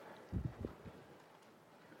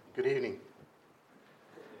Good evening.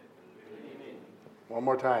 One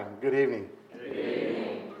more time. Good evening. Good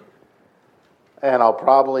evening. And I'll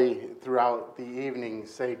probably, throughout the evening,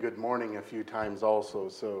 say good morning a few times also.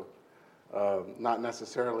 So, not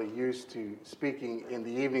necessarily used to speaking in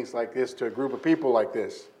the evenings like this to a group of people like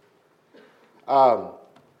this. I'm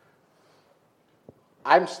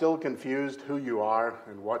still confused who you are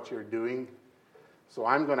and what you're doing. So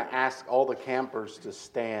I'm going to ask all the campers to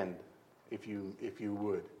stand, if you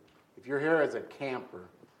would. If you're here as a camper,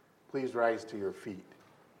 please rise to your feet.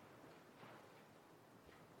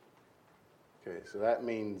 Okay, so that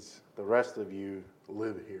means the rest of you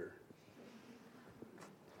live here.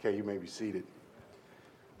 Okay, you may be seated.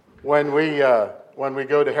 When we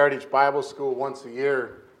go to Heritage Bible School once a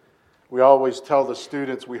year, we always tell the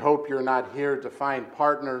students, we hope you're not here to find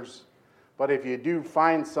partners, but if you do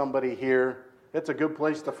find somebody here, it's a good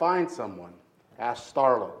place to find someone. Ask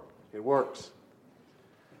Starla. It works.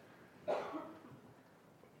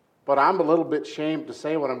 But I'm a little bit ashamed to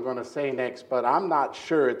say what I'm going to say next, but I'm not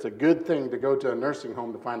sure it's a good thing to go to a nursing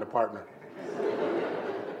home to find a partner.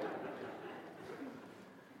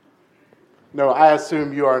 No, I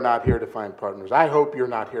assume you are not here to find partners. I hope you're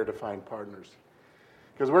not here to find partners.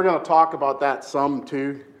 Because we're going to talk about that some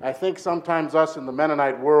too. I think sometimes us in the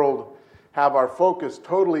Mennonite world have our focus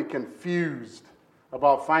totally confused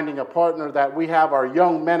about finding a partner, that we have our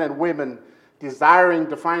young men and women desiring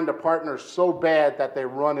to find a partner so bad that they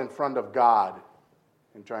run in front of God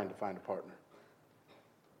in trying to find a partner.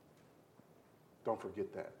 Don't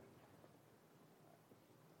forget that.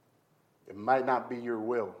 It might not be your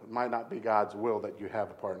will. It might not be God's will that you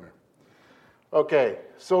have a partner. Okay,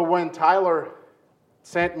 so when Tyler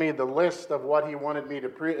sent me the list of what he wanted me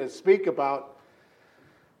to speak about,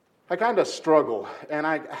 I kind of struggle. And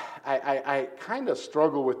I kind of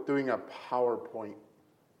struggle with doing a PowerPoint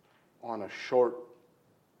on a short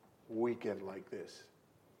weekend like this.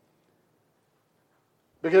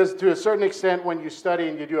 Because to a certain extent, when you study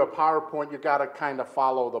and you do a PowerPoint, you've got to kind of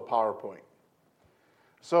follow the PowerPoint.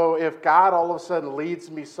 So if God all of a sudden leads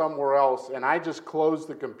me somewhere else and I just close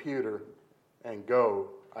the computer and go,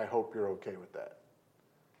 I hope you're okay with that.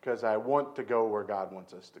 Because I want to go where God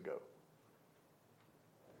wants us to go.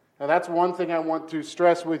 Now that's one thing I want to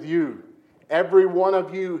stress with you. Every one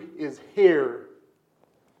of you is here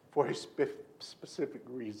for a specific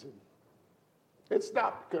reason. It's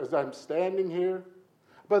not because I'm standing here,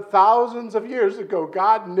 but thousands of years ago,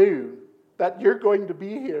 God knew that you're going to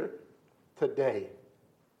be here today.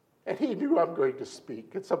 And He knew I'm going to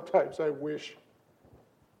speak. And sometimes I wish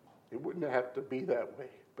it wouldn't have to be that way,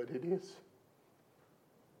 but it is.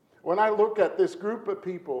 When I look at this group of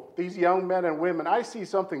people, these young men and women, I see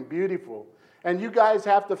something beautiful. And you guys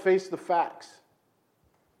have to face the facts.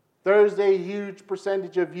 There's a huge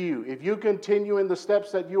percentage of you, if you continue in the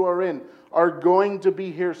steps that you are in, are going to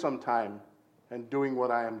be here sometime and doing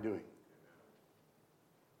what I am doing.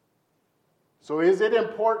 So is it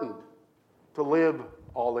important to live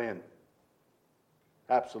all in?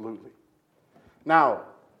 Absolutely. Now,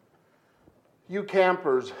 you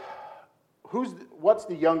campers, what's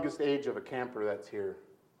the youngest age of a camper that's here?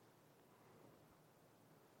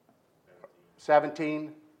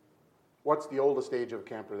 17? What's the oldest age of a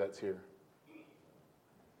camper that's here?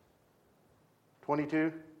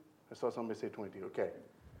 22? I saw somebody say 22. Okay.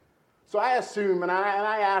 So I assume, and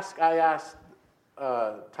I asked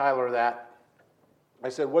Tyler that. I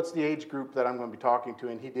said, what's the age group that I'm going to be talking to?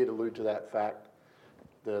 And he did allude to that fact.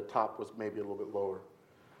 The top was maybe a little bit lower.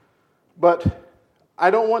 But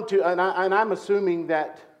I don't want to, and I'm assuming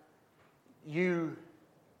that you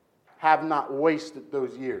have not wasted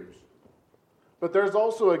those years. But there's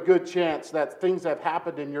also a good chance that things have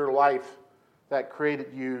happened in your life that created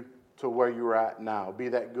you to where you're at now, be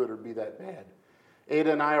that good or be that bad.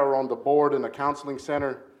 Ada and I are on the board in a counseling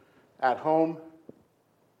center at home.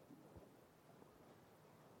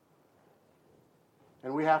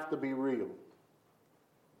 And we have to be real.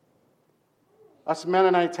 Us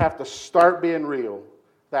Mennonites have to start being real.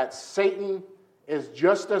 That Satan is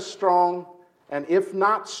just as strong, and if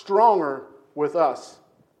not stronger, with us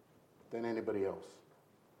than anybody else.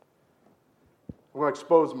 We're going to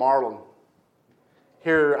expose Marlon.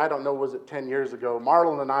 Here, I don't know, was it 10 years ago?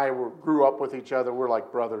 Marlon and I grew up with each other. We're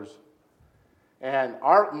like brothers. And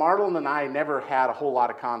Marlon and I never had a whole lot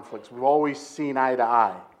of conflicts. We've always seen eye to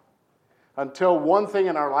eye. Until one thing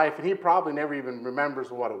in our life, and he probably never even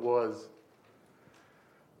remembers what it was.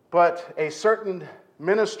 But a certain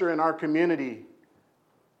minister in our community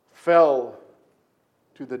fell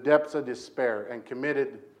to the depths of despair and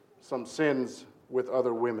committed some sins with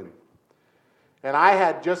other women. And I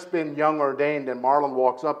had just been young ordained, and Marlon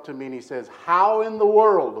walks up to me and he says, how in the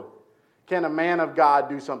world can a man of God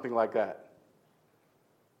do something like that?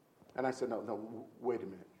 And I said, no, wait a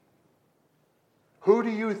minute. Who do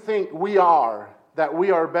you think we are that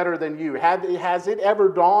we are better than you? Has it ever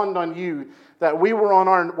dawned on you that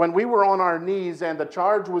when we were on our knees and the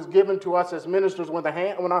charge was given to us as ministers, when the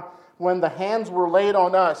hands were laid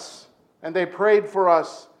on us and they prayed for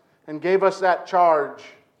us and gave us that charge,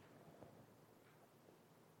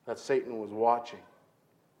 that Satan was watching?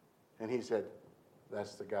 And he said,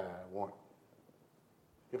 that's the guy I want.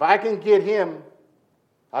 If I can get him,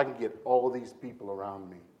 I can get all these people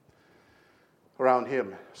around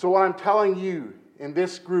him. So what I'm telling you in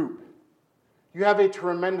this group, you have a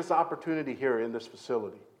tremendous opportunity here in this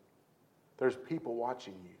facility. There's people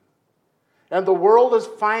watching you. And the world is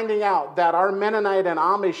finding out that our Mennonite and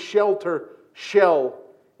Amish shell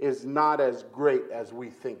is not as great as we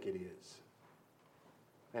think it is.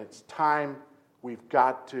 And it's time we've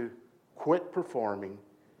got to quit performing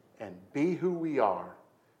and be who we are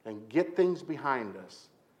and get things behind us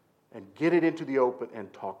and get it into the open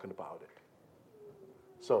and talking about it.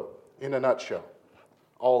 So, in a nutshell,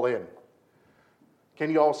 all in.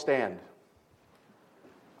 Can you all stand?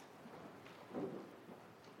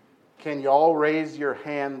 Can you all raise your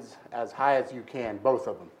hands as high as you can, both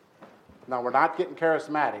of them? Now, we're not getting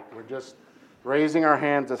charismatic. We're just raising our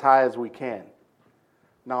hands as high as we can.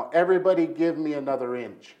 Now, everybody give me another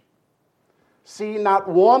inch. See, not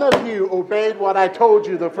one of you obeyed what I told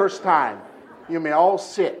you the first time. You may all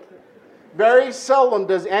sit. Very seldom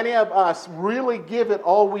does any of us really give it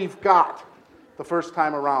all we've got the first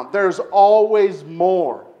time around. There's always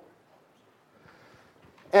more.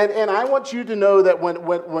 And I want you to know that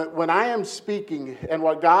when I am speaking and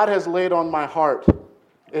what God has laid on my heart,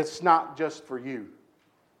 it's not just for you.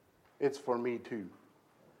 It's for me too.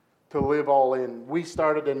 To live all in. We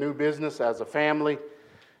started a new business as a family,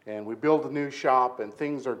 and we built a new shop, and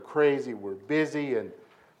things are crazy. We're busy, and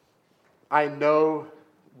I know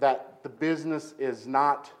that the business is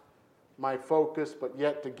not my focus, but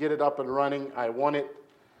yet to get it up and running, I want it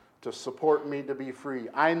to support me to be free.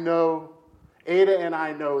 I know, Ada and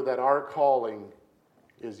I know that our calling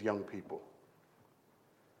is young people.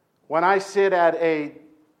 When I sit at a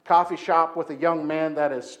coffee shop with a young man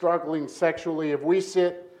that is struggling sexually, if we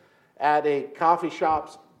sit at a coffee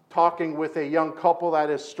shop talking with a young couple that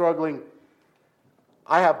is struggling,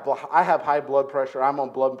 I have high blood pressure. I'm on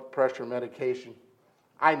blood pressure medication.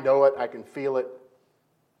 I know it. I can feel it.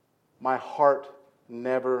 My heart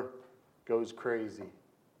never goes crazy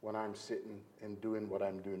when I'm sitting and doing what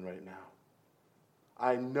I'm doing right now.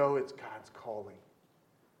 I know it's God's calling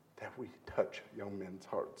that we touch young men's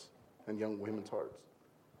hearts and young women's hearts.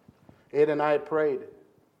 Ed and I prayed,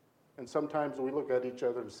 and sometimes we look at each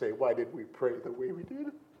other and say, why did we pray the way we did?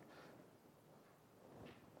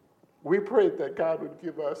 We prayed that God would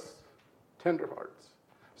give us tender hearts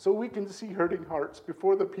so we can see hurting hearts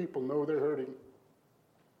before the people know they're hurting.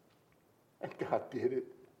 And God did it.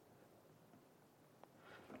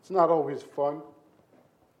 It's not always fun,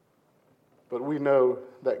 but we know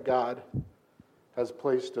that God has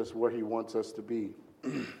placed us where He wants us to be.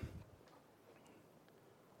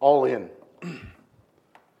 All in.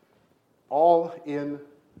 All in.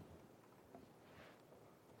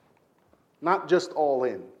 Not just all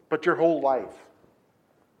in, but your whole life.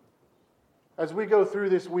 As we go through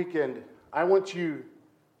this weekend, I want you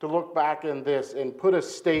to look back in this and put a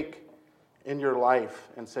stake in your life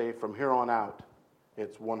and say, from here on out,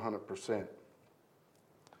 it's 100%.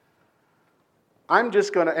 I'm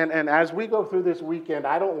just going to, and as we go through this weekend,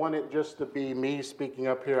 I don't want it just to be me speaking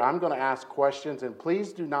up here. I'm going to ask questions, and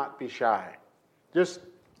please do not be shy. Just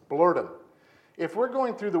blurt them. If we're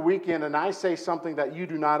going through the weekend and I say something that you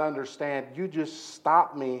do not understand, you just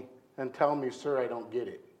stop me and tell me, sir, I don't get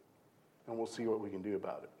it. And we'll see what we can do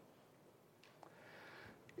about it.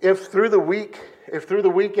 If through the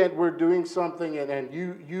weekend we're doing something and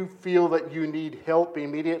you feel that you need help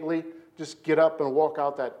immediately, just get up and walk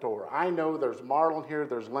out that door. I know there's Marlon here,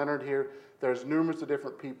 there's Leonard here, there's numerous of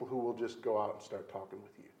different people who will just go out and start talking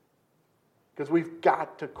with you. Because we've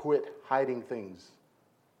got to quit hiding things.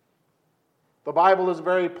 The Bible is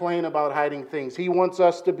very plain about hiding things. He wants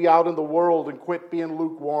us to be out in the world and quit being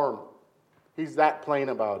lukewarm. He's that plain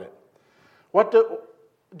about it.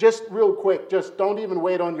 Just real quick, just don't even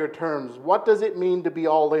wait on your terms. What does it mean to be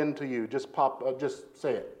all in to you? Just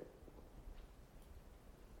say it.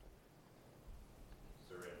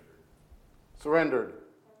 Surrendered.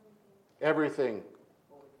 Everything.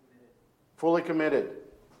 Fully committed.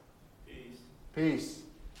 Peace.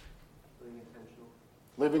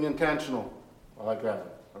 Living intentional. I like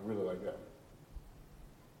that. I really like that.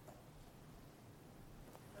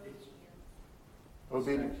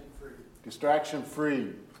 Obedience. Distraction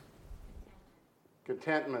free.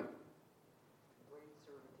 Contentment.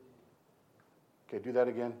 Okay, do that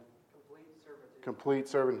again. Complete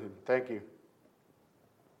servitude. Thank you.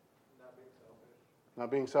 Not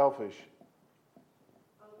being selfish.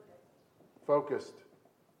 Focused.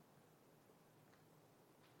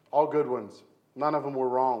 All good ones. None of them were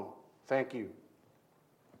wrong. Thank you.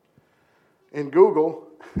 In Google,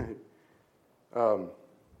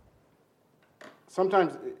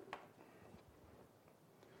 sometimes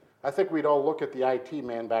I think we'd all look at the IT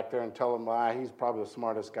man back there and tell him, well, he's probably the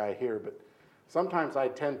smartest guy here. But sometimes I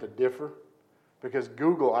tend to differ because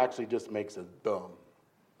Google actually just makes us dumb.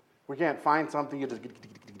 We can't find something, you just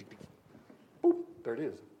boop, there it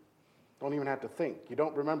is. Don't even have to think. You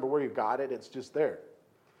don't remember where you got it, it's just there.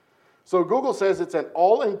 So Google says it's an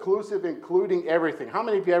all-inclusive, including everything. How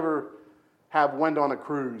many of you ever have went on a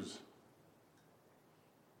cruise?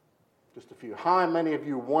 Just a few. How many of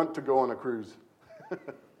you want to go on a cruise?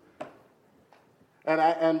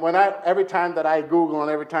 Every time that I Google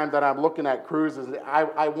and every time that I'm looking at cruises,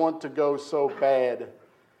 I want to go so bad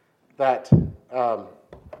that,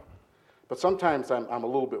 but sometimes I'm a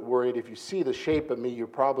little bit worried. If you see the shape of me, you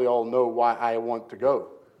probably all know why I want to go.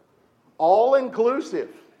 All inclusive.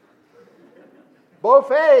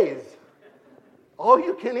 Buffets. All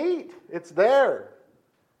you can eat. It's there.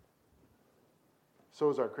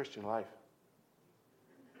 So is our Christian life.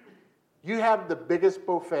 You have the biggest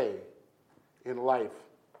buffet in life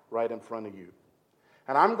right in front of you.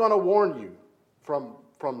 And I'm going to warn you,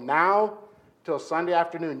 from now till Sunday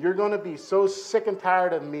afternoon, you're going to be so sick and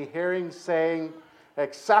tired of me saying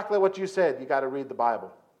exactly what you said. You got to read the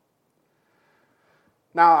Bible.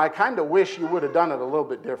 Now, I kind of wish you would have done it a little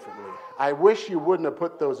bit differently. I wish you wouldn't have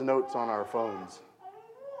put those notes on our phones.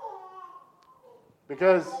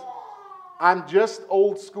 Because I'm just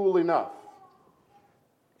old school enough.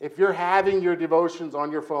 If you're having your devotions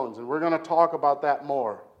on your phones, and we're going to talk about that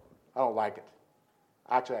more, I don't like it.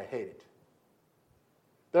 Actually, I hate it.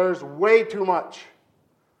 There's way too much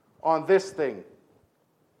on this thing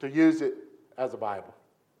to use it as a Bible.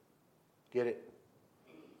 Get it?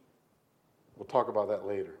 We'll talk about that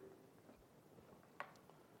later.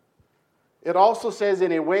 It also says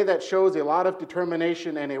in a way that shows a lot of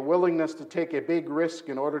determination and a willingness to take a big risk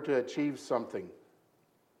in order to achieve something.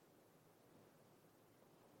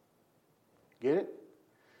 Get it?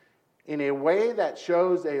 In a way that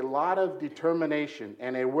shows a lot of determination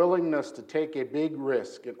and a willingness to take a big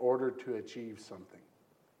risk in order to achieve something.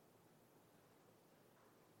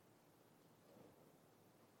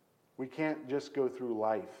 We can't just go through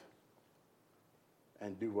life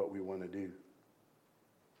and do what we want to do.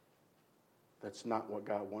 That's not what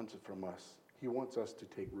God wants from us. He wants us to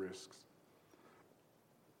take risks.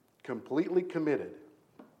 Completely committed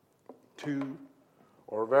to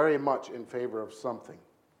or very much in favor of something.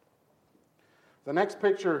 The next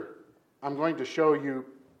picture I'm going to show you,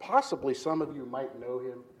 possibly some of you might know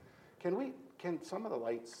him. Can some of the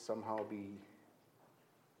lights somehow be...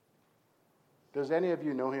 Does any of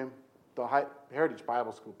you know him? The Heritage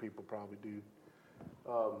Bible School people probably do.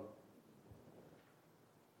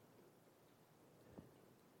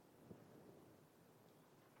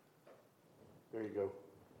 There you go.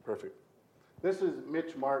 Perfect. This is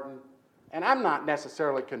Mitch Martin. And I'm not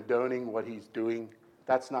necessarily condoning what he's doing.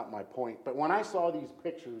 That's not my point. But when I saw these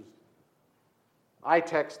pictures, I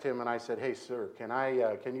texted him and I said, hey, sir,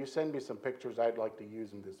 can you send me some pictures? I'd like to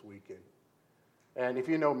use them this weekend. And if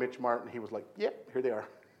you know Mitch Martin, he was like, yep, here they are.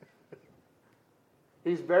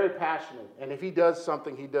 He's very passionate. And if he does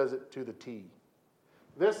something, he does it to the T.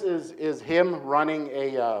 This is him running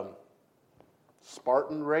a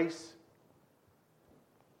Spartan race.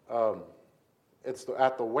 It's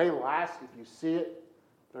at the way last, if you see it,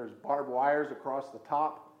 there's barbed wires across the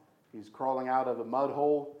top. He's crawling out of a mud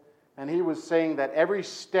hole. And he was saying that every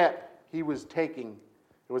step he was taking,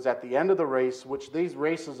 it was at the end of the race, which these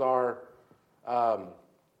races are 10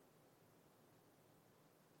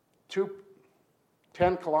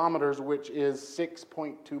 kilometers, which is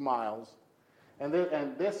 6.2 miles. And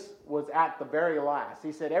this was at the very last.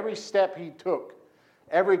 He said every step he took,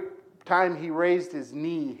 every time he raised his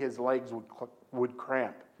knee, his legs would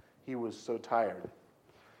cramp. He was so tired.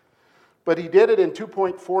 But he did it in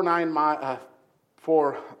 2.49 miles,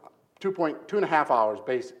 for 2.5 hours,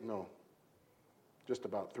 just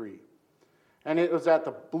about 3. And it was at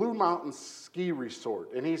the Blue Mountain Ski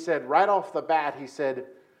Resort. And he said, right off the bat, he said,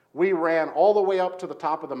 we ran all the way up to the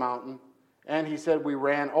top of the mountain. And he said, we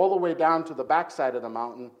ran all the way down to the backside of the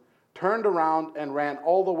mountain, turned around, and ran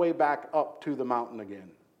all the way back up to the mountain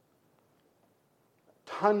again.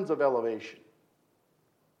 Tons of elevation.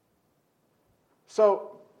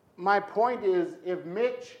 So my point is, if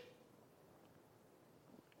Mitch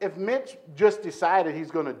just decided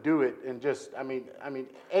he's going to do it and just, I mean,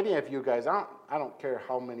 any of you guys, I don't care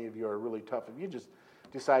how many of you are really tough. If you just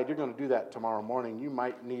decide you're going to do that tomorrow morning, you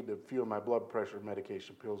might need to feel my blood pressure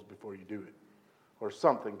medication pills before you do it, or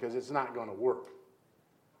something, because it's not going to work.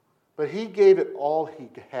 But he gave it all he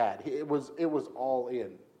had. It was all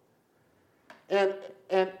in. And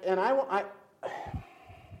I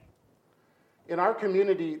in our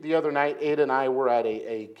community the other night, Ada and I were at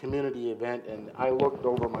a community event, and I looked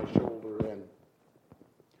over my shoulder and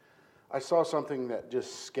I saw something that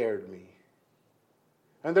just scared me.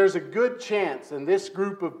 And there's a good chance in this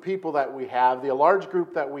group of people that we have, the large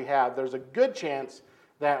group that we have, there's a good chance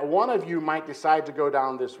that one of you might decide to go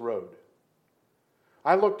down this road.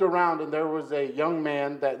 I looked around, and there was a young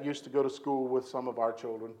man that used to go to school with some of our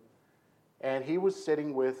children, and he was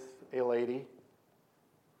sitting with a lady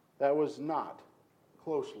that was not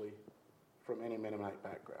closely from any Mennonite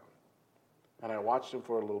background. And I watched him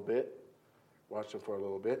for a little bit,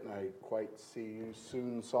 and I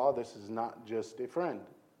soon saw this is not just a friend.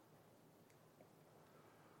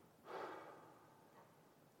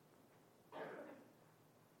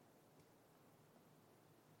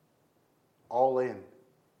 All in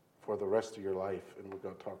for the rest of your life, and we're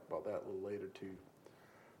going to talk about that a little later too.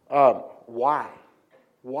 Why?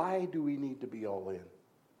 Why do we need to be all in?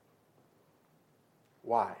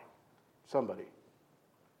 Why? Somebody.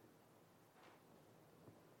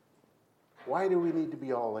 Why do we need to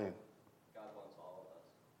be all in? God wants all of us.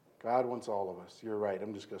 God wants all of us. You're right.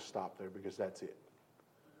 I'm just going to stop there because that's it.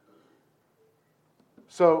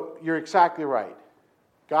 So you're exactly right.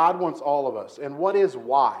 God wants all of us. And what is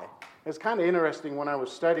why? It's kind of interesting. When I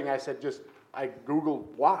was studying, I Googled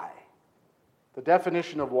why. The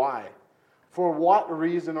definition of why. For what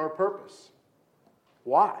reason or purpose?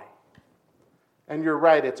 Why? And you're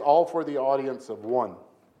right, it's all for the audience of one.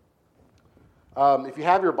 If you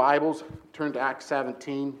have your Bibles, turn to Acts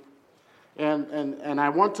 17. And I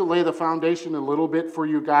want to lay the foundation a little bit for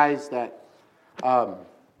you guys that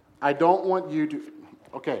I don't want you to...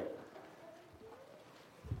 Okay.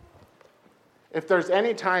 If there's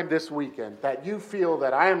any time this weekend that you feel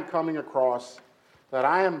that I am coming across, that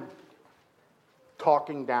I am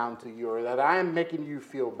talking down to you, or that I am making you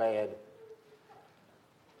feel bad,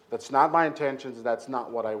 that's not my intentions, that's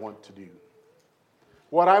not what I want to do.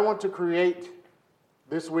 What I want to create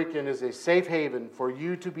this weekend is a safe haven for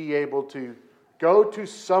you to be able to go to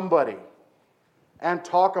somebody and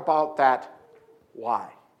talk about that why.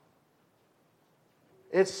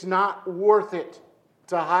 It's not worth it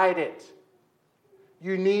to hide it.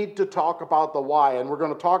 You need to talk about the why. And we're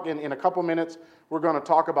going to talk in a couple minutes, we're going to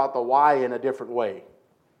talk about the why in a different way.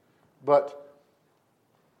 But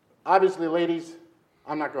obviously, ladies,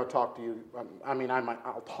 I'm not going to talk to you.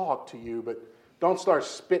 I'll talk to you, but don't start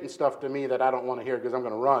spitting stuff to me that I don't want to hear because I'm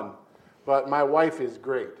going to run. But my wife is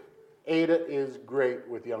great. Ada is great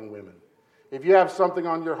with young women. If you have something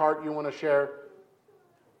on your heart you want to share,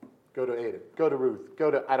 go to Ada. Go to Ruth.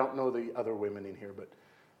 I don't know the other women in here, but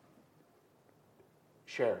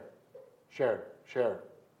share.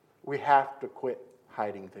 We have to quit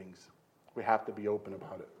hiding things. We have to be open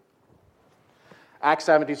about it. Acts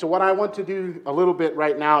 17. So what I want to do a little bit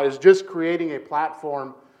right now is just creating a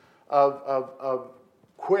platform of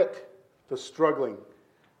quit the struggling.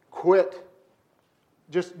 Quit.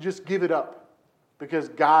 Just give it up. Because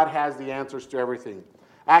God has the answers to everything.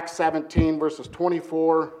 Acts 17, verses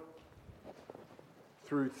 24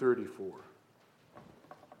 through 34.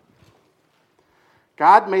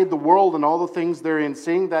 God made the world and all the things therein,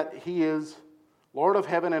 seeing that he is Lord of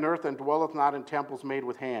heaven and earth, and dwelleth not in temples made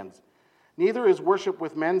with hands. Neither is worship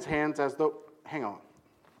with men's hands as though... Hang on.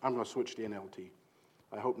 I'm going to switch to NLT.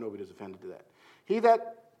 I hope nobody's offended to that.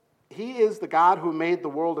 He is the God who made the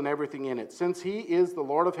world and everything in it. Since he is the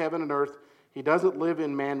Lord of heaven and earth, he doesn't live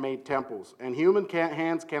in man-made temples, and human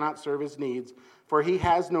hands cannot serve his needs, for he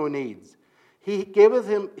has no needs. He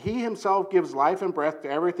himself gives life and breath to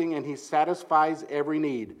everything, and he satisfies every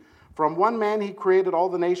need. From one man he created all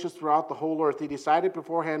the nations throughout the whole earth. He decided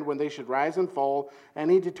beforehand when they should rise and fall,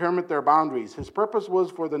 and he determined their boundaries. His purpose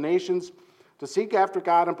was for the nations to seek after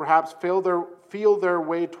God and perhaps feel their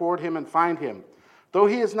way toward him and find him. Though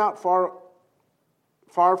he is not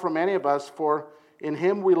far from any of us, for in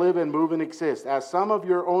him we live and move and exist. As some of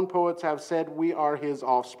your own poets have said, we are his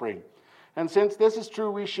offspring. And since this is true,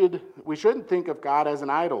 we shouldn't think of God as an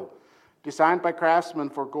idol, designed by craftsmen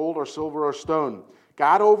for gold or silver or stone.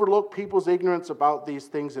 God overlooked people's ignorance about these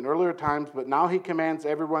things in earlier times, but now he commands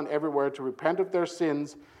everyone everywhere to repent of their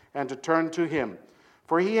sins and to turn to him.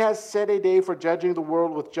 For he has set a day for judging the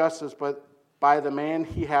world with justice, but by the man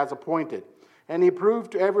he has appointed. And he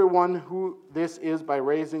proved to everyone who this is by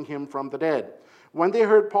raising him from the dead. When they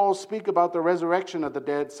heard Paul speak about the resurrection of the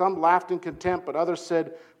dead, some laughed in contempt, but others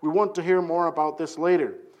said, "We want to hear more about this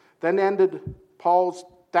later." That ended Paul's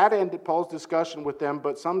discussion with them,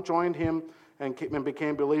 but some joined him and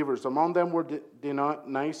became believers. Among them were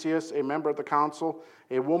Dionysius, a member of the council,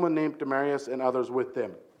 a woman named Damaris, and others with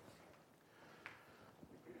them.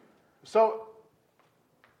 So,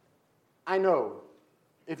 I know,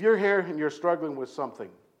 if you're here and you're struggling with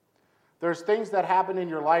something, there's things that happen in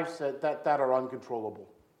your life that are uncontrollable.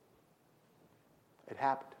 It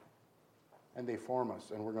happened. And they form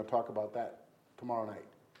us, and we're going to talk about that tomorrow night.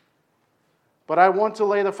 But I want to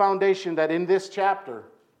lay the foundation that in this chapter,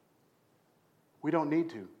 we don't need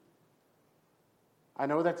to. I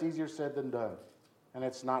know that's easier said than done, and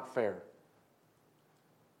it's not fair.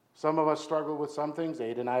 Some of us struggle with some things.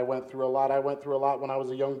 Ada and I went through a lot. I went through a lot when I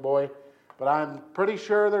was a young boy. But I'm pretty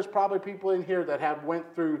sure there's probably people in here that have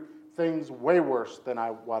went through things way worse than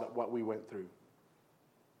what we went through.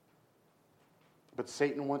 But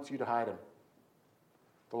Satan wants you to hide him.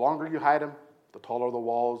 The longer you hide him, the taller the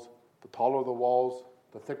walls. The taller the walls,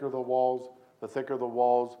 the thicker the walls. The thicker the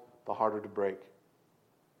walls, the harder to break.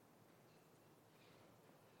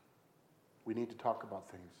 We need to talk about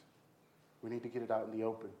things. We need to get it out in the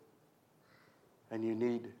open. And you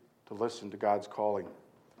need to listen to God's calling.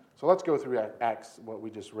 So let's go through Acts, what we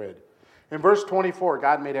just read. In verse 24,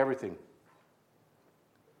 God made everything.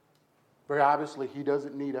 Very obviously, He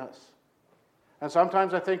doesn't need us. And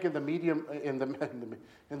sometimes I think in the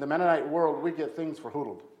Mennonite world, we get things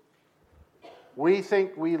forhoodled. We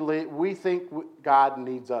think God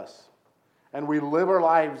needs us. And we live our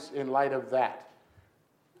lives in light of that.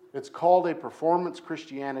 It's called a performance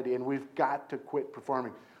Christianity, and we've got to quit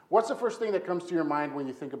performing. What's the first thing that comes to your mind when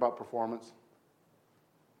you think about performance?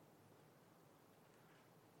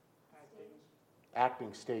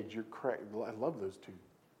 Acting, stage. You're correct. I love those two.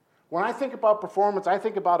 When I think about performance, I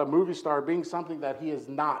think about a movie star being something that he is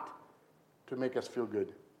not to make us feel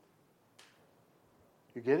good.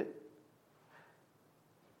 You get it?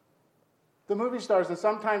 The movie stars, and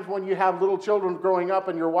sometimes when you have little children growing up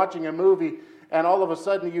and you're watching a movie, and all of a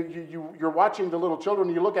sudden you're watching the little children,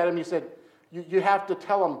 and you look at them, you have to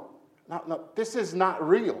tell them, no, this is not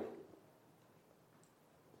real.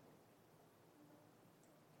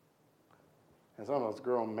 And some of us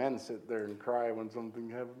grown men sit there and cry when something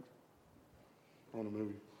happens on a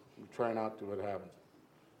movie. We try not to, what happens.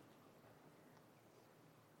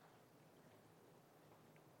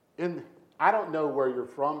 I don't know where you're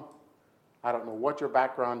from. I don't know what your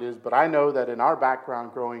background is, but I know that in our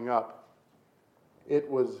background growing up, it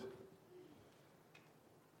was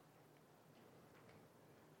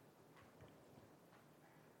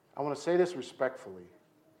I want to say this respectfully.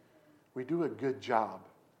 We do a good job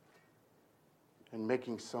in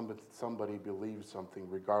making somebody believe something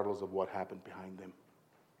regardless of what happened behind them.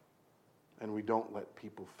 And we don't let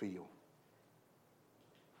people feel.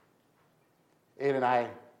 Ada and I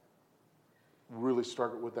really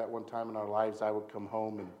struggled with that one time in our lives. I would come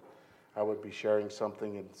home and I would be sharing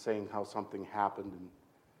something and saying how something happened.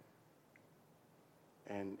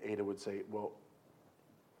 And Ada would say, well,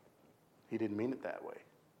 he didn't mean it that way.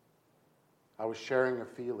 I was sharing a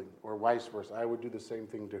feeling, or vice versa. I would do the same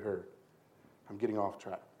thing to her. I'm getting off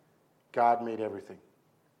track. God made everything.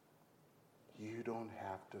 You don't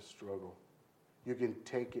have to struggle. You can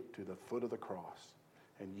take it to the foot of the cross,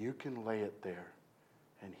 and you can lay it there,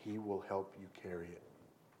 and He will help you carry it.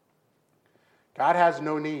 God has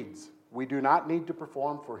no needs. We do not need to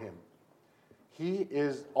perform for Him. He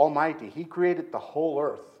is almighty. He created the whole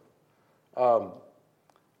earth.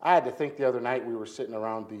 I had to think the other night, we were sitting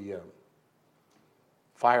around the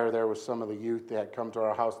fire there with some of the youth. They had come to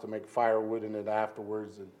our house to make firewood in it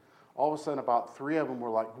afterwards, and all of a sudden about 3 of them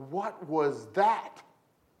were like, what was that?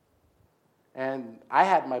 And I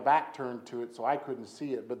had my back turned to it so I couldn't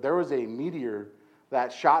see it, but there was a meteor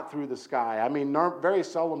that shot through the sky. I mean, very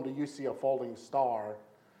seldom do you see a falling star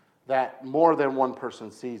that more than one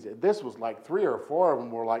person sees it. This was like 3 or 4 of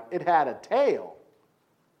them were like, it had a tail.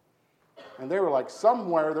 And they were like,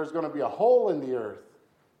 somewhere there's going to be a hole in the earth.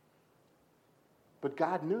 But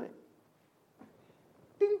God knew it.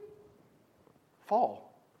 Ding.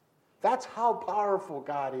 Fall. That's how powerful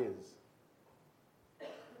God is.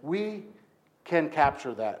 We can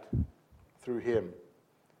capture that through Him.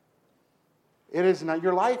 It is not.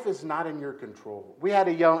 Your life is not in your control. We had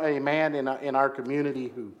a man in our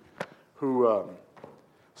community who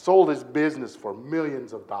sold his business for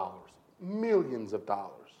millions of dollars. Millions of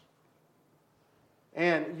dollars.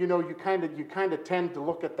 And you kind of tend to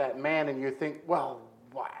look at that man and you think, well,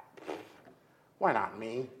 what? Why not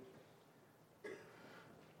me?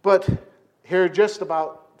 But here just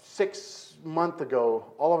about 6 months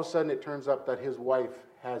ago, all of a sudden it turns up that his wife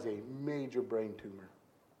has a major brain tumor.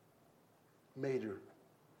 Major.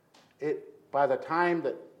 By the time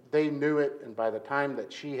that they knew it and by the time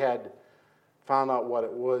that she had found out what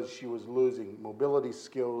it was, she was losing mobility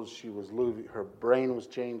skills, she was losing, her brain was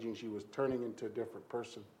changing, she was turning into a different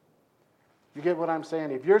person. You get what I'm saying?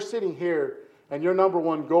 If you're sitting here and your number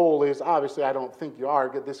one goal is, obviously I don't think you are,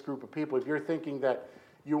 get this group of people, if you're thinking that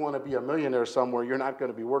you want to be a millionaire somewhere, you're not going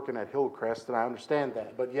to be working at Hillcrest, and I understand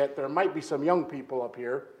that. But yet there might be some young people up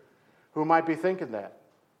here who might be thinking that.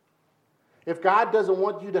 If God doesn't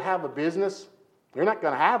want you to have a business, you're not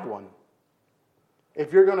going to have one.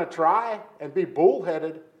 If you're going to try and be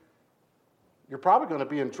bullheaded, you're probably going to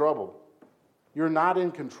be in trouble. You're not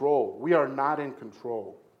in control. We are not in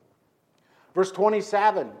control. Verse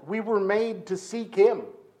 27, we were made to seek Him.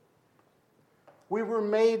 We were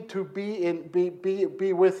made to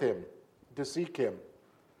be with Him, to seek Him.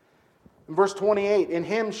 In verse 28, in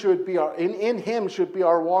Him should be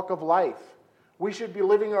our walk of life. We should be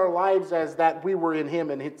living our lives as that we were in Him.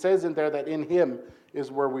 And it says in there that in Him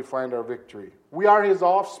is where we find our victory. We are His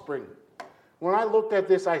offspring. When I looked at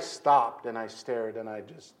this, I stopped and I stared and I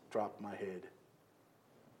just dropped my head.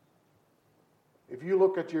 If you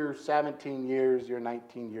look at your 17 years, your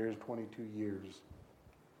 19 years, 22 years,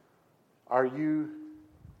 are you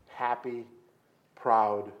happy,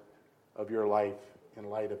 proud of your life in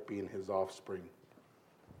light of being His offspring?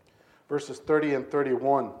 Verses 30 and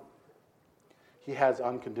 31, He has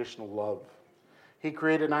unconditional love. He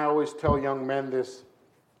created, and I always tell young men this,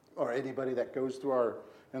 or anybody that goes through our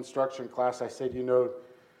instruction class, I said,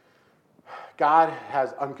 God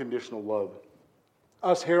has unconditional love.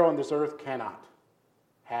 Us here on this earth cannot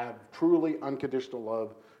have truly unconditional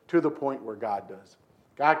love to the point where God does.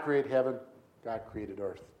 God created heaven, God created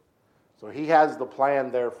earth. So He has the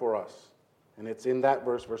plan there for us. And it's in that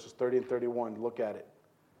verse, verses 30 and 31. Look at it.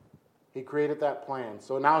 He created that plan.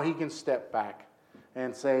 So now He can step back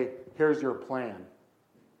and say, here's your plan.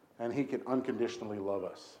 And He can unconditionally love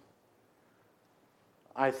us.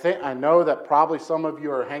 I know that probably some of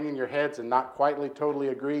you are hanging your heads and not quite totally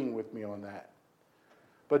agreeing with me on that.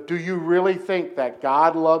 But do you really think that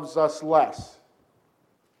God loves us less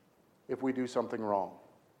if we do something wrong?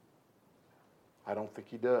 I don't think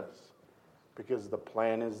He does, because the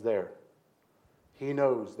plan is there. He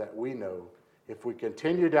knows that we know if we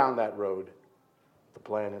continue down that road, the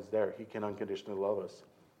plan is there. He can unconditionally love us.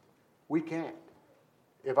 We can't.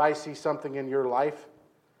 If I see something in your life,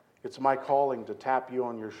 it's my calling to tap you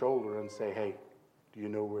on your shoulder and say, hey, do you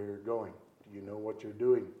know where you're going? Do you know what you're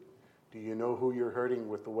doing? Do you know who you're hurting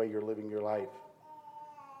with the way you're living your life?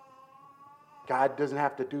 God doesn't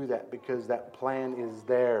have to do that because that plan is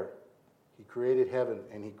there. He created heaven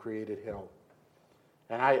and He created hell.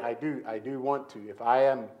 And I do want to, if I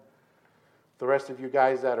am, the rest of you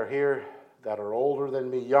guys that are here, that are older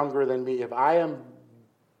than me, younger than me, if I am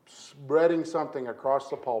spreading something across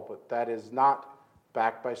the pulpit that is not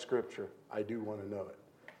backed by Scripture, I do want to know it.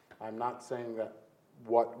 I'm not saying that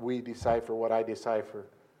what we decipher, what I decipher,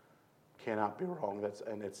 cannot be wrong.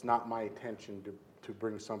 And it's not my intention to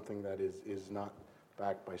bring something that is not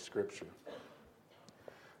backed by Scripture.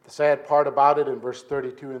 The sad part about it, in verse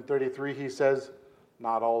 32 and 33, he says,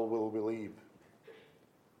 not all will believe.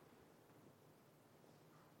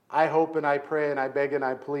 I hope and I pray and I beg and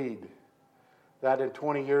I plead that in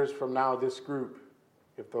 20 years from now, this group,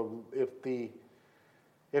 if the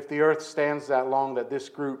earth stands that long, that this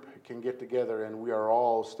group can get together and we are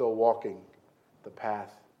all still walking the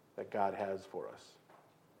path that God has for us.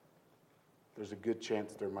 There's a good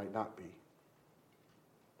chance there might not be.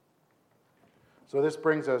 So this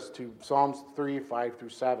brings us to Psalms 3, 5 through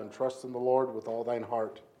 7. Trust in the Lord with all thine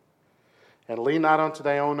heart, and lean not unto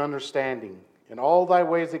thy own understanding. In all thy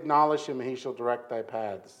ways acknowledge Him, and He shall direct thy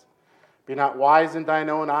paths. Be not wise in thine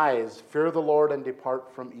own eyes. Fear the Lord and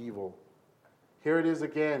depart from evil. Here it is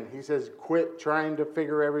again. He says, quit trying to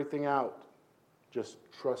figure everything out. Just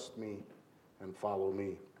trust me and follow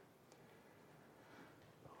me.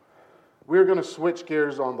 We're going to switch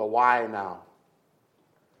gears on the why now.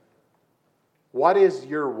 What is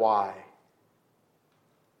your why?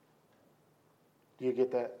 Do you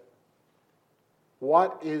get that?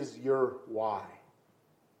 What is your why?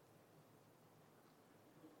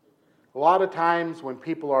 A lot of times when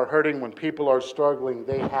people are hurting, when people are struggling,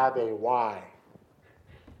 they have a why.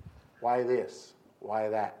 Why this? Why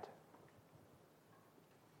that?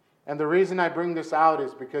 And the reason I bring this out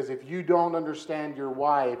is because if you don't understand your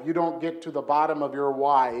why, if you don't get to the bottom of your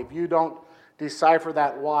why, if you don't decipher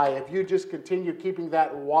that why, if you just continue keeping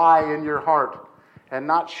that why in your heart and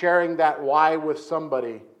not sharing that why with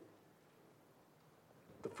somebody,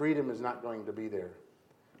 the freedom is not going to be there.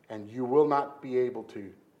 And you will not be able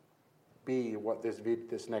to be what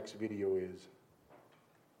this next video is.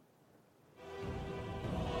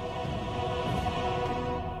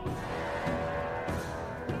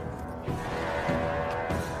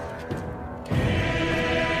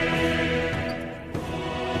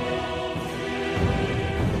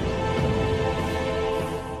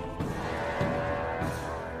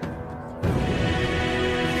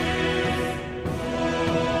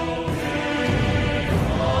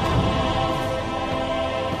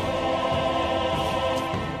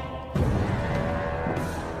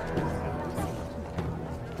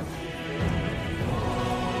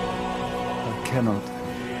 Cannot.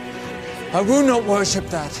 I will not worship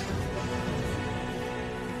that.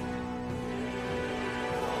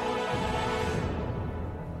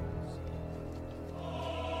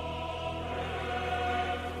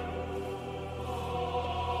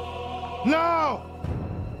 No!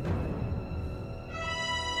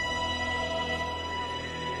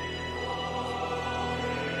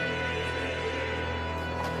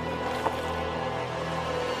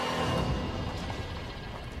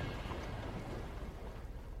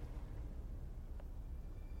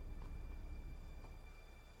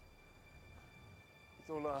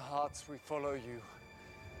 With all our hearts, we follow you.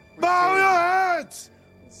 We Bow fear your you heads!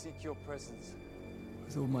 and seek your presence.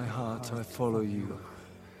 With all my heart I follow you.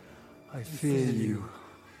 I fear you.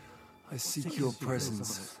 I seek your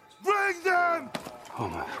presence. Bring them! Oh,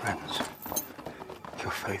 my friends,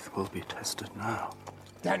 your faith will be tested now.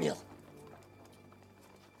 Daniel!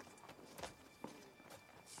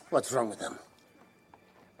 What's wrong with them?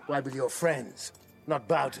 Why will your friends not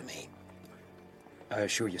bow to me? I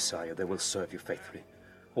assure you, sire, they will serve you faithfully,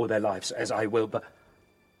 all their lives, as I will, but...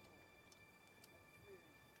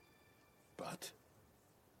 But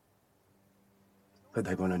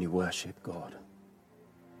they will only worship God.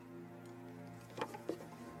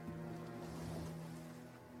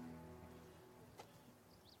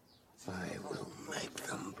 I will make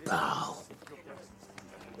them bow.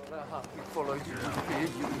 With all our heart, we follow you. We fear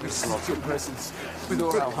you. We seek your presence. With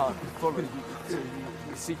all our heart, we follow you.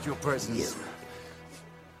 We seek your presence.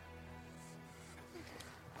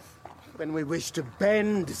 When we wish to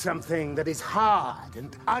bend something that is hard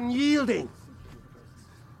and unyielding,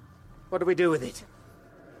 what do we do with it?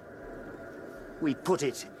 We put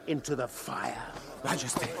it into the fire.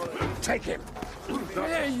 Majesty, Take him! We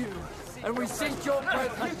fear you, and we seek your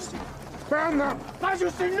presence. Burn them!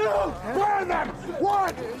 Majesty, no! Burn them!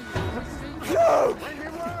 What? No!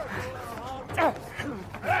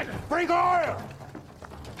 Bring oil!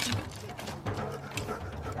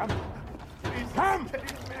 Come!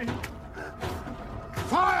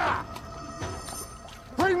 Fire!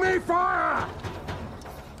 Bring me fire!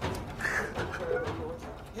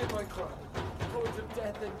 Hear my cry. The cords of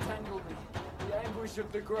death entangle me. The anguish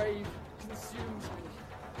of the grave consumes me.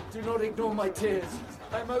 Do not ignore my tears.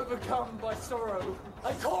 I am overcome by sorrow.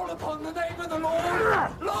 I call upon the name of the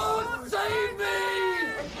Lord. Lord, save me!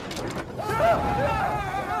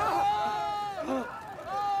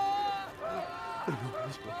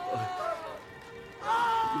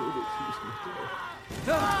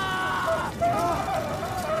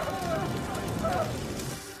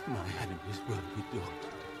 My enemies will be doomed.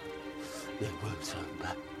 They will turn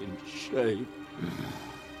back in shame.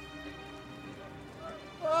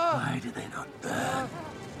 Why do they not burn?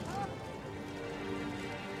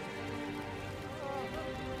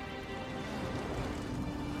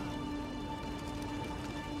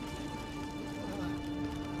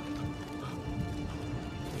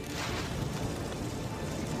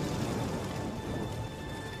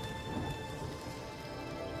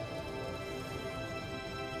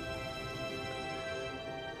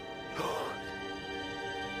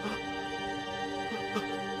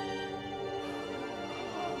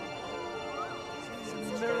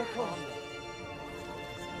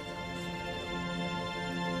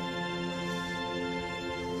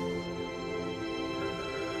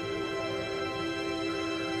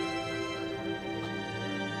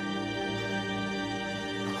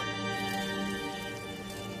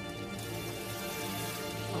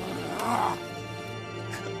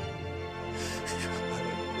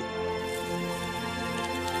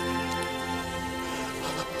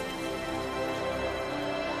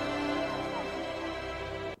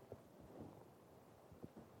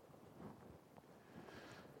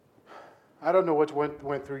 I don't know what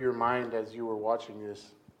went through your mind as you were watching this,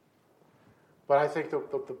 But I think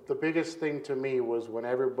the biggest thing to me was when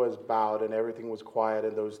everybody was bowed and everything was quiet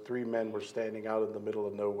and those three men were standing out in the middle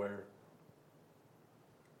of nowhere.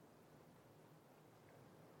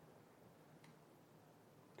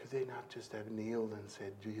 Could they not just have kneeled and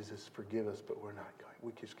said, Jesus, forgive us, but we're not going.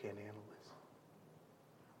 We just can't handle this.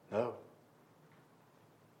 No.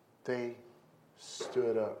 They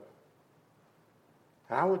stood up.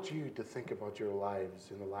 And I want you to think about your lives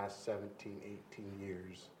in the last 17, 18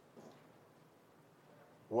 years.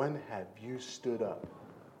 When have you stood up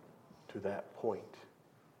to that point?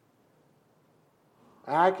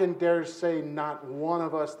 I can dare say not one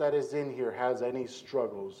of us that is in here has any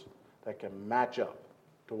struggles that can match up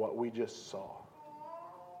to what we just saw.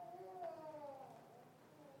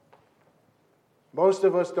 Most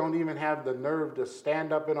of us don't even have the nerve to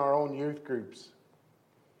stand up in our own youth groups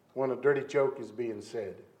when a dirty joke is being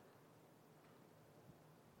said.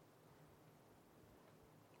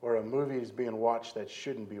 Or a movie is being watched that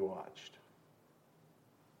shouldn't be watched.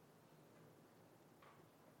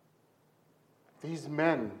 These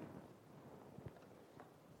men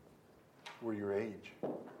were your age.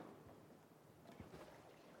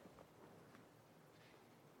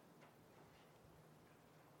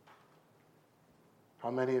 How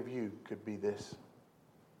many of you could be this?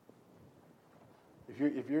 If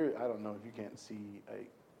you're, I don't know if you can't see.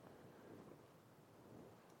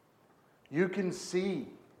 You can see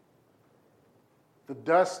the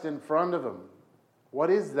dust in front of them. What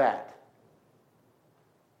is that?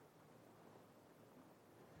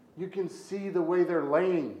 You can see the way they're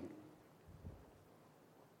laying.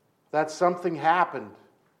 That something happened.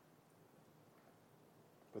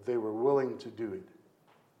 But they were willing to do it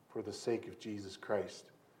for the sake of Jesus Christ,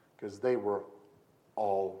 because they were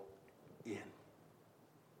all in.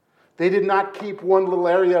 They did not keep one little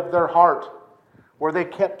area of their heart where they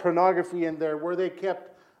kept pornography in there, where they kept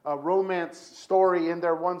a romance story in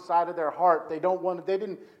there one side of their heart. They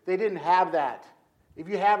didn't have that. If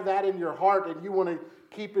you have that in your heart and you want to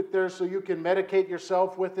keep it there so you can medicate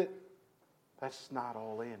yourself with it, that's not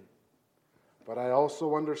all in. But I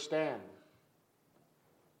also understand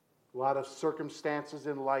a lot of circumstances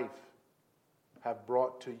in life have been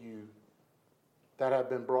brought to you,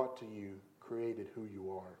 created who you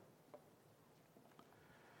are.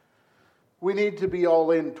 We need to be all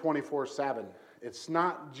in 24/7. It's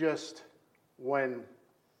not just when,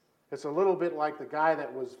 it's a little bit like the guy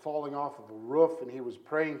that was falling off of a roof and he was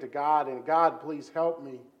praying to God and God, please help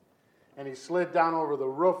me. And he slid down over the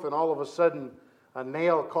roof and all of a sudden a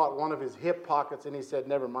nail caught one of his hip pockets and he said,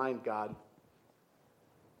 never mind, God.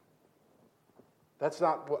 That's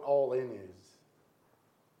not what all in is.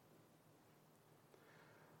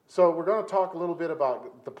 So we're going to talk a little bit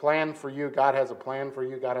about the plan for you. God has a plan for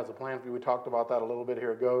you. God has a plan for you. We talked about that a little bit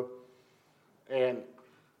here ago. And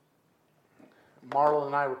Marlon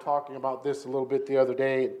and I were talking about this a little bit the other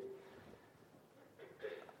day.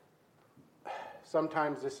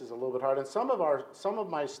 Sometimes this is a little bit hard. And some of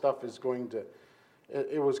my stuff is going to,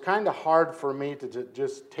 it was kind of hard for me to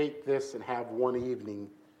just take this and have one evening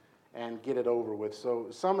and get it over with. So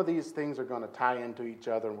some of these things are going to tie into each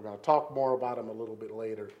other, and we're going to talk more about them a little bit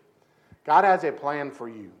later. God has a plan for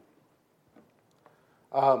you.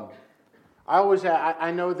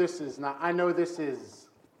 I know this is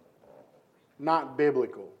not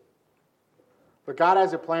biblical, but God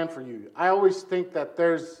has a plan for you. I always think that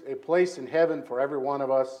there's a place in heaven for every one of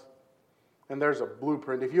us, and there's a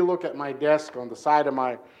blueprint. If you look at my desk, on the side of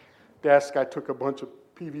my desk, I took a bunch of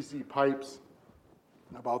PVC pipes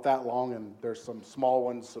about that long, and there's some small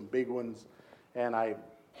ones, some big ones, and I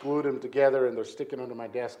glued them together, and they're sticking under my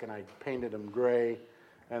desk, and I painted them gray,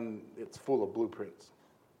 and it's full of blueprints.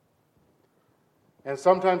 And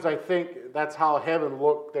sometimes I think that's how heaven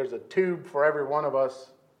looked. There's a tube for every one of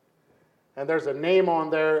us, and there's a name on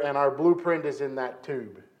there, and our blueprint is in that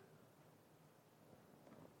tube.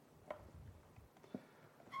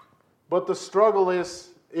 But the struggle is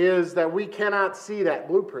that we cannot see that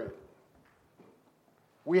blueprint.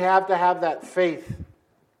 We have to have that faith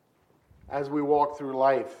as we walk through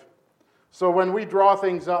life. So when we draw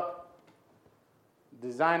things up, the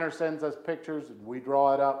designer sends us pictures, and we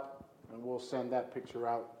draw it up, and we'll send that picture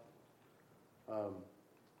out.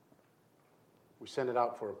 We send it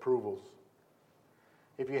out for approvals.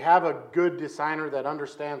 If you have a good designer that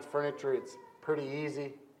understands furniture, it's pretty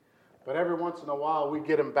easy. But every once in a while, we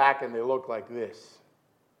get them back, and they look like this.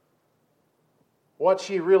 What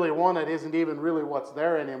she really wanted isn't even really what's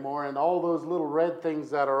there anymore, and all those little red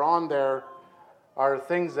things that are on there are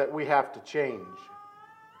things that we have to change.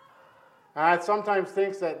 And I sometimes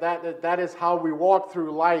think that is how we walk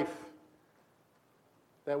through life.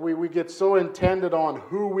 that we get so intended on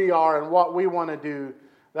who we are and what we want to do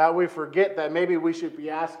that we forget that maybe we should be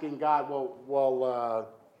asking God,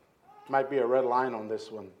 might be a red line on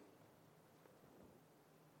this one.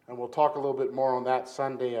 And we'll talk a little bit more on that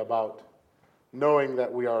Sunday about knowing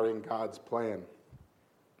that we are in God's plan.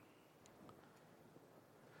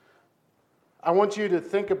 I want you to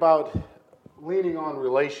think about leaning on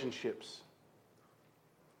relationships.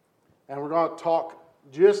 And we're going to talk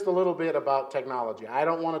just a little bit about technology. I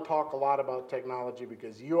don't want to talk a lot about technology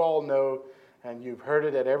because you all know and you've heard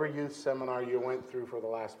it at every youth seminar you went through for the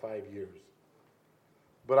last 5 years.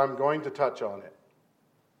 But I'm going to touch on it.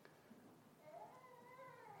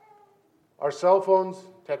 Our cell phones,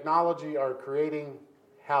 technology are creating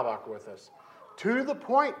havoc with us to the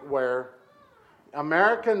point where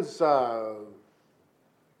Americans,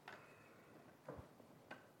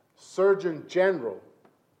 Surgeon General,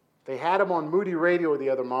 they had him on Moody Radio the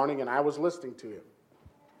other morning, and I was listening to him.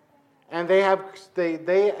 And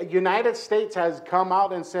the United States has come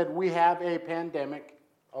out and said we have a pandemic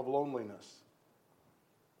of loneliness.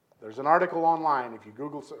 There's an article online. If you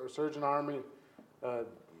Google Surgeon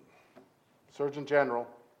General,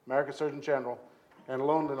 American Surgeon General, and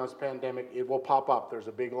loneliness pandemic, it will pop up. There's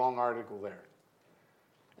a big, long article there.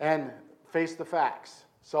 And face the facts.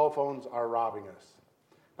 Cell phones are robbing us.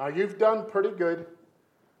 Now, you've done pretty good.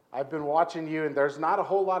 I've been watching you, and there's not a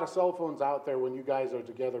whole lot of cell phones out there when you guys are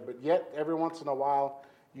together, but yet, every once in a while,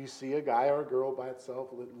 you see a guy or a girl by itself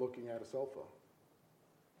looking at a cell phone.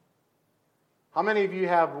 How many of you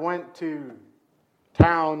have went to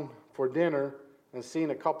town for dinner and seen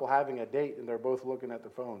a couple having a date, and they're both looking at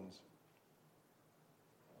their phones?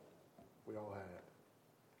 We all have.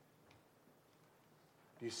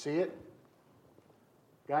 Do you see it?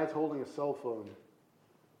 Guy's holding a cell phone,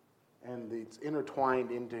 and it's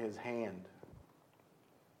intertwined into his hand.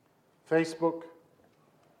 Facebook,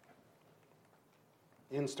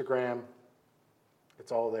 Instagram,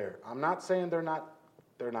 it's all there. I'm not saying they're not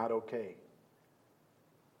okay.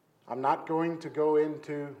 I'm not going to go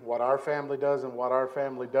into what our family does and what our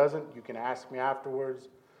family doesn't. You can ask me afterwards.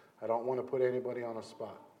 I don't want to put anybody on a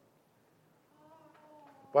spot.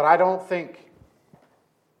 But I don't think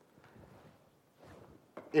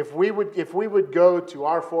if we would go to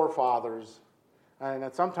our forefathers, and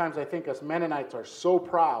sometimes I think us Mennonites are so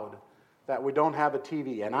proud that we don't have a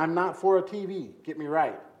TV. And I'm not for a TV, get me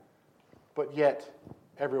right. But yet,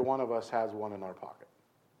 every one of us has one in our pocket.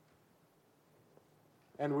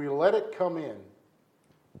 And we let it come in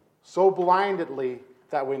so blindly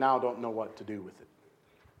that we now don't know what to do with it.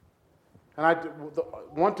 And I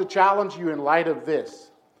want to challenge you in light of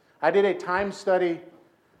this. I did a time study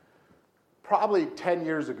probably 10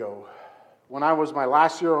 years ago. When I was my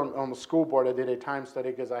last year on the school board, I did a time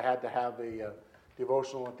study because I had to have a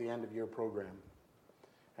devotional at the end of year program.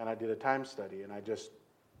 And I did a time study, and I just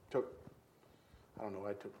took,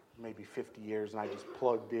 I took maybe 50 years, and I just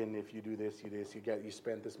plugged in, if you do this, you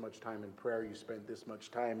spend this much time in prayer, you spend this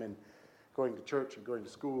much time in going to church and going to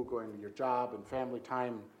school, going to your job and family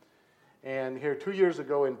time. And here 2 years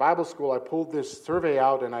ago in Bible school, I pulled this survey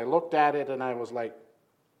out, and I looked at it, and I was like,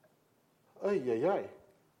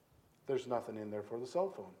 there's nothing in there for the cell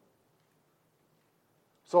phone.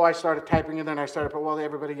 So I started typing in, and I started,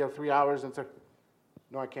 everybody have 3 hours, and said,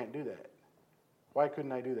 no, I can't do that. Why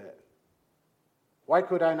couldn't I do that? Why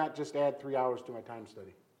could I not just add 3 hours to my time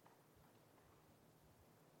study?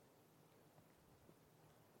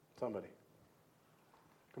 Somebody.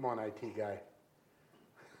 Come on, IT guy.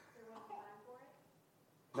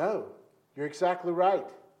 No, you're exactly right.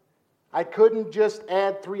 I couldn't just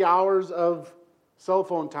add 3 hours of cell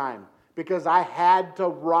phone time because I had to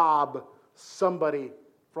rob somebody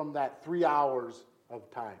from that 3 hours of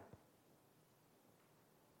time.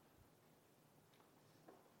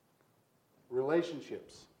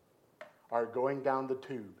 Relationships are going down the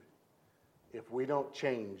tube if we don't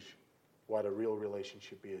change what a real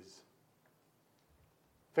relationship is.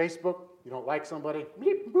 Facebook, you don't like somebody,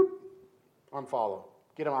 bleep, boop, unfollow.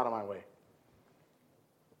 Get them out of my way.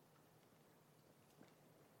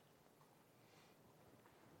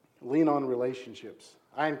 Lean on relationships.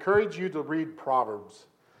 I encourage you to read Proverbs.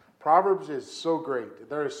 Proverbs is so great.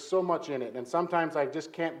 There is so much in it. And sometimes I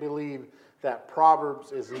just can't believe that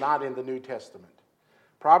Proverbs is not in the New Testament.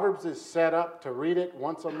 Proverbs is set up to read it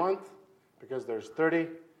once a month because there's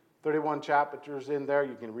 31 chapters in there.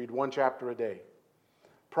 You can read one chapter a day.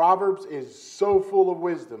 Proverbs is so full of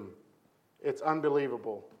wisdom. It's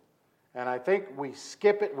unbelievable. And I think we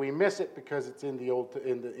skip it, we miss it because it's in the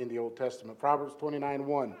Old Testament. Proverbs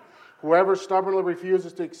 29:1. Whoever stubbornly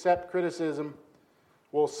refuses to accept criticism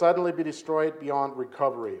will suddenly be destroyed beyond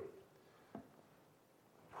recovery.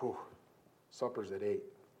 Whew, supper's at 8.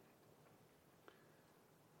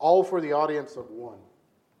 All for the audience of one.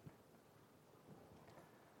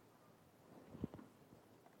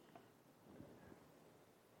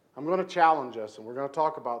 I'm going to challenge us, and we're going to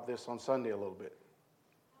talk about this on Sunday a little bit.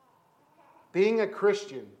 Being a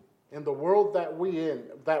Christian in the world that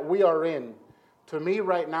we are in, to me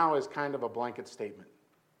right now is kind of a blanket statement.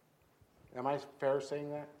 Am I fair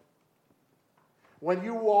saying that? When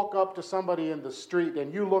you walk up to somebody in the street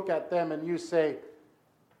and you look at them and you say,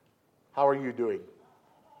 "How are you doing?"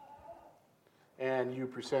 And you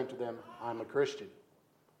present to them, "I'm a Christian."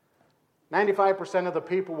 95% of the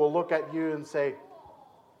people will look at you and say,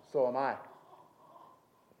 "So am I."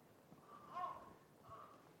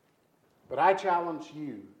 But I challenge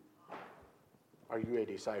you, are you a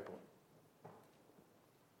disciple?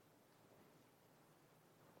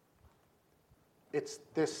 It's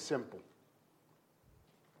this simple.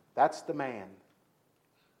 That's the man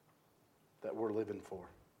that we're living for.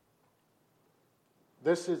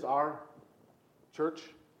 This is our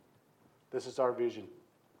church. This is our vision.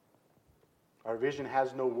 Our vision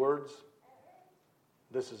has no words.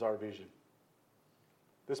 This is our vision.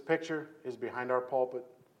 This picture is behind our pulpit.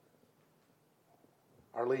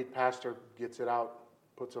 Our lead pastor gets it out,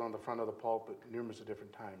 puts it on the front of the pulpit numerous of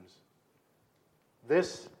different times.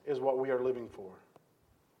 This is what we are living for.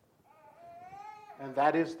 And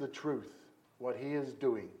that is the truth, what he is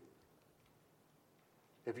doing.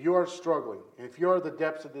 If you are struggling, if you are in the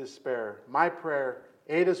depths of despair, my prayer,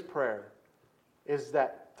 Ada's prayer, is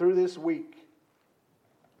that through this week,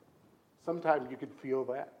 sometimes you could feel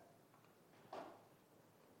that.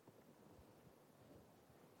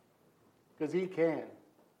 Because he can.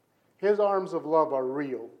 His arms of love are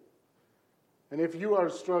real. And if you are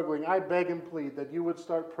struggling, I beg and plead that you would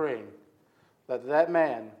start praying that that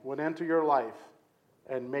man would enter your life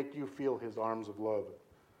and make you feel his arms of love.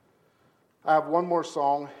 I have one more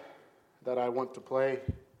song that I want to play.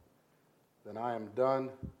 Then I am done.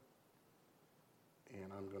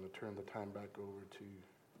 And I'm going to turn the time back over to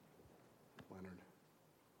Leonard.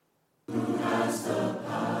 Who has the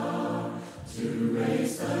power to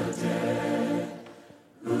raise the dead?